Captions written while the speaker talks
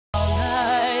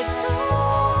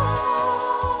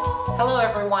Hello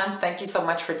everyone, thank you so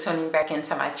much for tuning back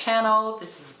into my channel.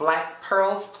 This is Black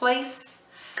Pearl's Place,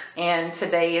 and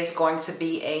today is going to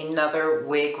be another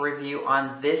wig review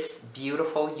on this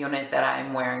beautiful unit that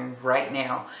I'm wearing right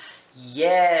now.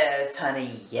 Yes,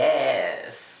 honey,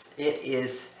 yes. It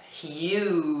is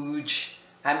huge.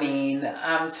 I mean,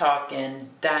 I'm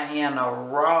talking Diana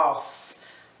Ross,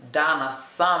 Donna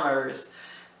Summers,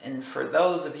 and for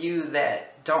those of you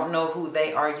that don't know who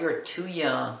they are, you're too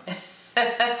young.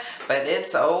 But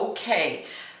it's okay.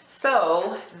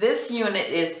 So this unit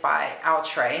is by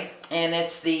Outre, and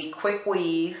it's the quick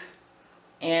weave,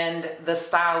 and the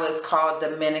style is called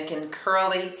Dominican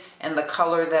Curly, and the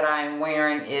color that I'm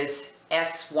wearing is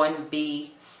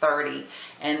S1B30,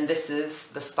 and this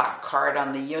is the stock card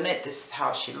on the unit. This is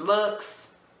how she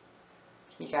looks.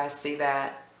 Can you guys see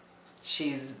that?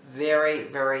 She's very,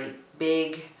 very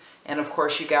big. And of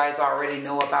course, you guys already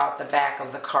know about the back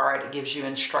of the card. It gives you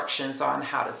instructions on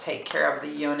how to take care of the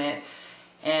unit.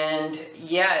 And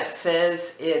yeah, it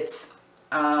says it's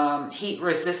heat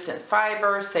resistant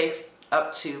fiber, safe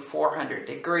up to 400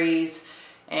 degrees.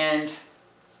 And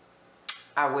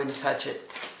I wouldn't touch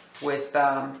it with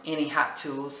any hot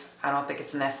tools. I don't think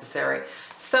it's necessary.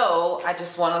 So I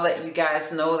just want to let you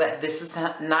guys know that this is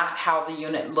not how the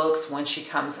unit looks when she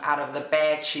comes out of the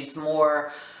bag. She's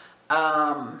more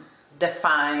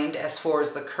defined as far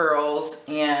as the curls,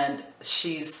 and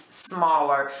she's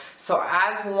smaller. So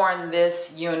I've worn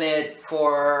this unit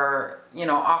for, you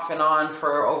know, off and on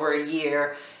for over a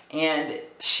year, and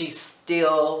she's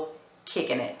still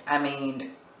kicking it. I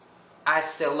mean, I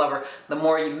still love her. The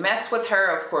more you mess with her,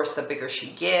 of course, the bigger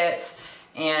she gets.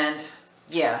 And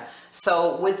yeah,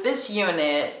 so with this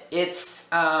unit, it's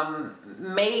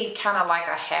made kind of like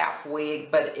a half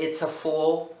wig, but it's a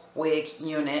full wig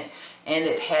unit, and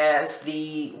it has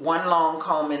the one long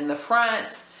comb in the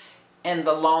front and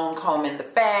the long comb in the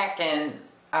back, and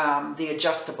the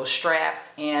adjustable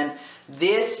straps. And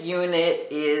this unit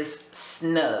is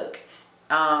snug.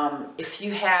 If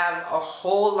you have a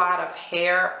whole lot of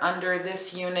hair under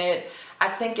this unit, I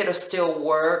think it'll still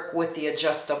work with the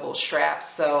adjustable straps.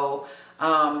 So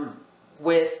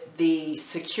with the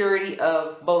security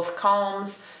of both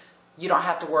combs, you don't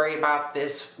have to worry about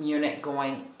this unit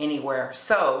going anywhere.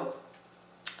 So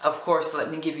of course, let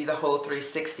me give you the whole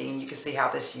 360 and you can see how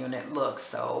this unit looks.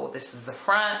 So this is the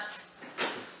front,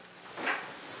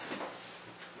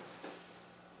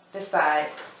 this side,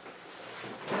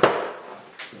 the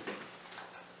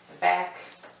back,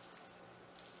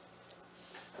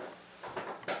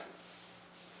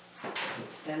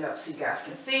 stand up so you guys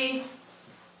can see.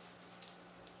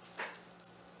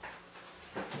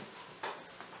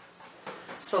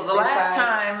 So the last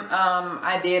time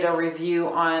I did a review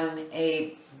on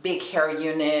a big hair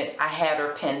unit, I had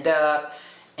her pinned up,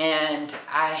 and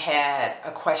I had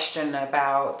a question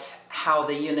about how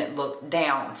the unit looked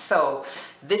down. So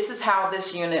this is how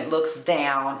this unit looks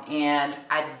down, and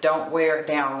I don't wear it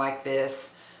down like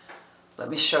this. Let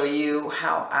me show you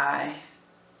how I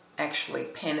actually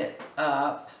pin it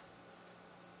up.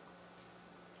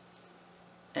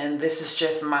 And this is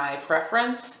just my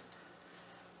preference,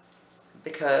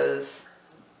 because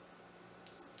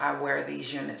I wear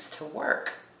these units to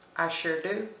work. I sure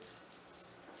do.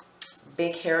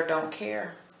 Big hair don't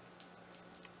care.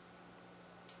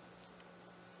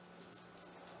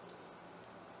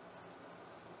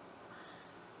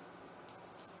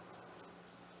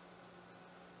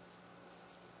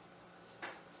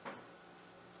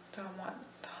 Don't want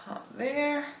the hump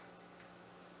there.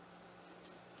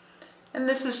 And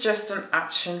this is just an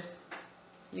option,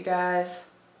 you guys.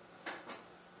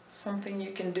 Something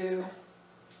you can do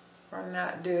or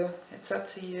not do. It's up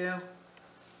to you.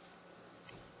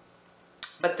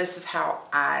 But this is how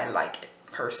I like it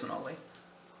personally.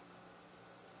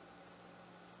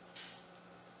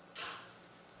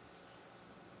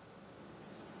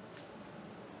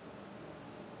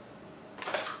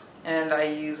 And I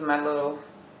use my little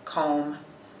comb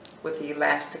with the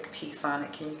elastic piece on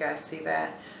it. Can you guys see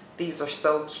that? These are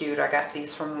so cute. I got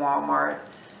these from Walmart,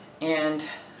 and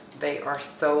they are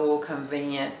so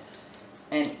convenient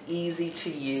and easy to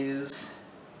use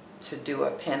to do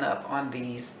a pin-up on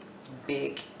these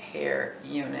big hair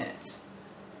units.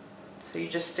 So you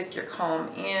just stick your comb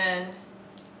in,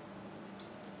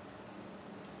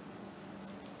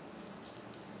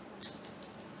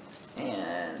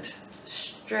 and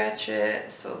stretch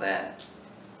it so that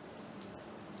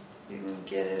you can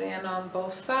get it in on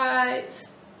both sides.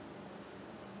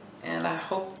 And I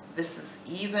hope this is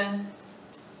even.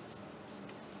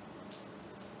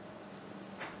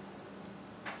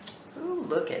 Ooh,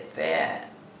 look at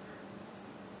that.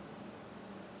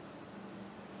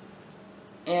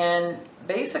 And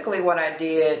basically what I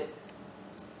did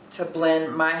to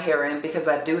blend my hair in, because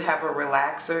I do have a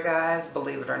relaxer, guys,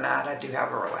 believe it or not, I do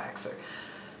have a relaxer.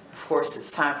 Of course, it's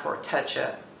time for a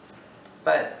touch-up.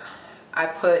 But I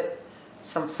put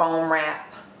some foam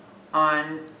wrap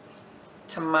on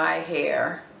to my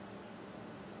hair.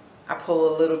 I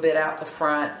pull a little bit out the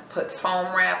front, put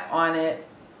foam wrap on it,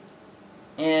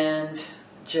 and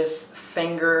just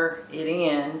finger it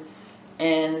in.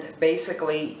 And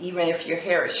basically, even if your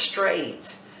hair is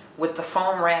straight, with the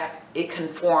foam wrap, it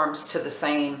conforms to the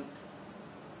same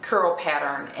curl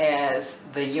pattern as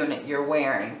the unit you're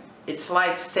wearing. It's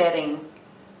like setting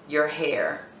your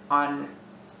hair on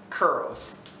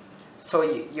curls. So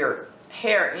your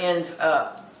hair ends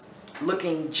up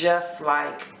looking just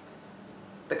like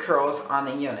the curls on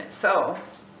the unit. So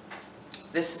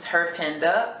this is her pinned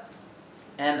up,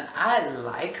 and I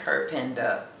like her pinned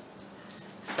up.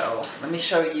 So let me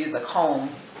show you the comb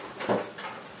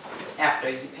after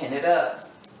you pin it up.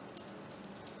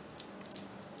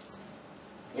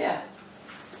 Yeah,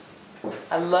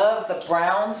 I love the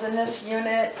browns in this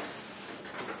unit.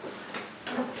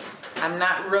 I'm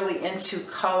not really into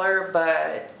color,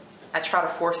 but I try to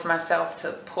force myself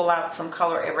to pull out some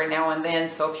color every now and then.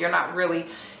 So if you're not really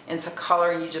into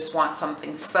color, you just want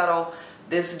something subtle,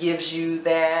 this gives you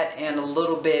that, and a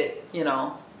little bit, you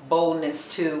know,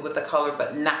 boldness too with the color,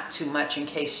 but not too much in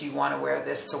case you want to wear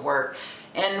this to work.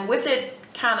 And with it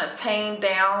kind of tamed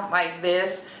down like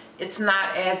this, it's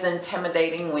not as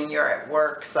intimidating when you're at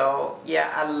work. So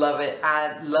yeah, I love it.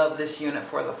 I love this unit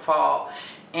for the fall.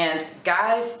 And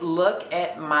guys, look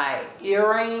at my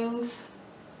earrings.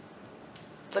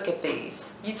 Look at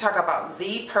these. You talk about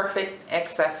the perfect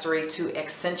accessory to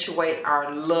accentuate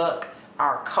our look,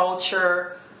 our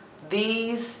culture.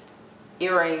 These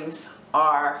earrings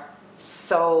are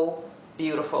so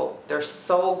beautiful. They're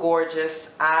so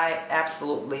gorgeous. I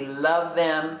absolutely love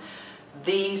them.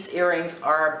 These earrings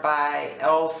are by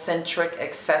Eccentric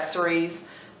Accessories.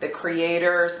 The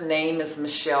creator's name is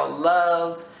Michelle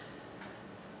Love.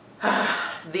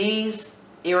 These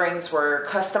earrings were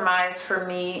customized for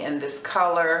me in this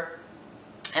color.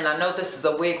 And I know this is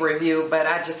a wig review, but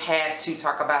I just had to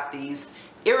talk about these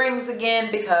earrings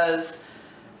again because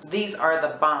these are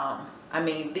the bomb. I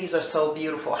mean, these are so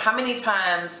beautiful. How many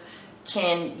times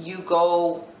can you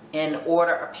go and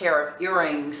order a pair of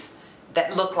earrings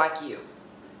that look like you?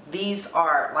 These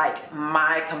are like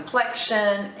my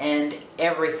complexion and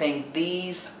everything.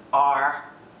 These are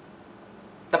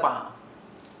the bomb.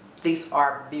 These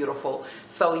are beautiful.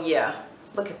 So yeah,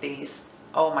 look at these.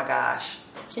 Oh my gosh.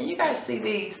 Can you guys see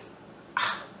these?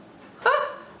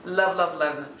 Love, love,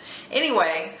 love them.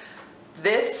 Anyway,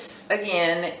 this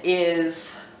again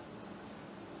is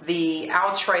the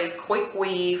Outre Quick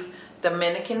Weave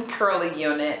Dominican Curly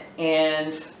Unit,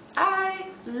 and I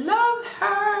love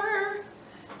her.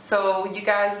 So you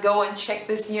guys go and check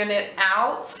this unit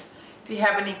out. If you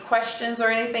have any questions or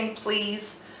anything,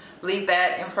 please leave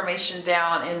that information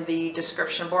down in the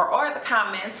description bar or the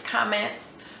comments.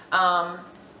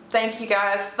 Thank you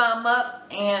guys. Thumb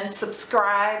up and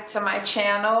subscribe to my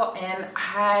channel, and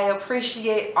I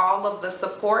appreciate all of the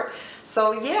support.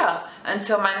 So yeah,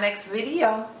 until my next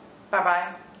video, bye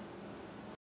bye.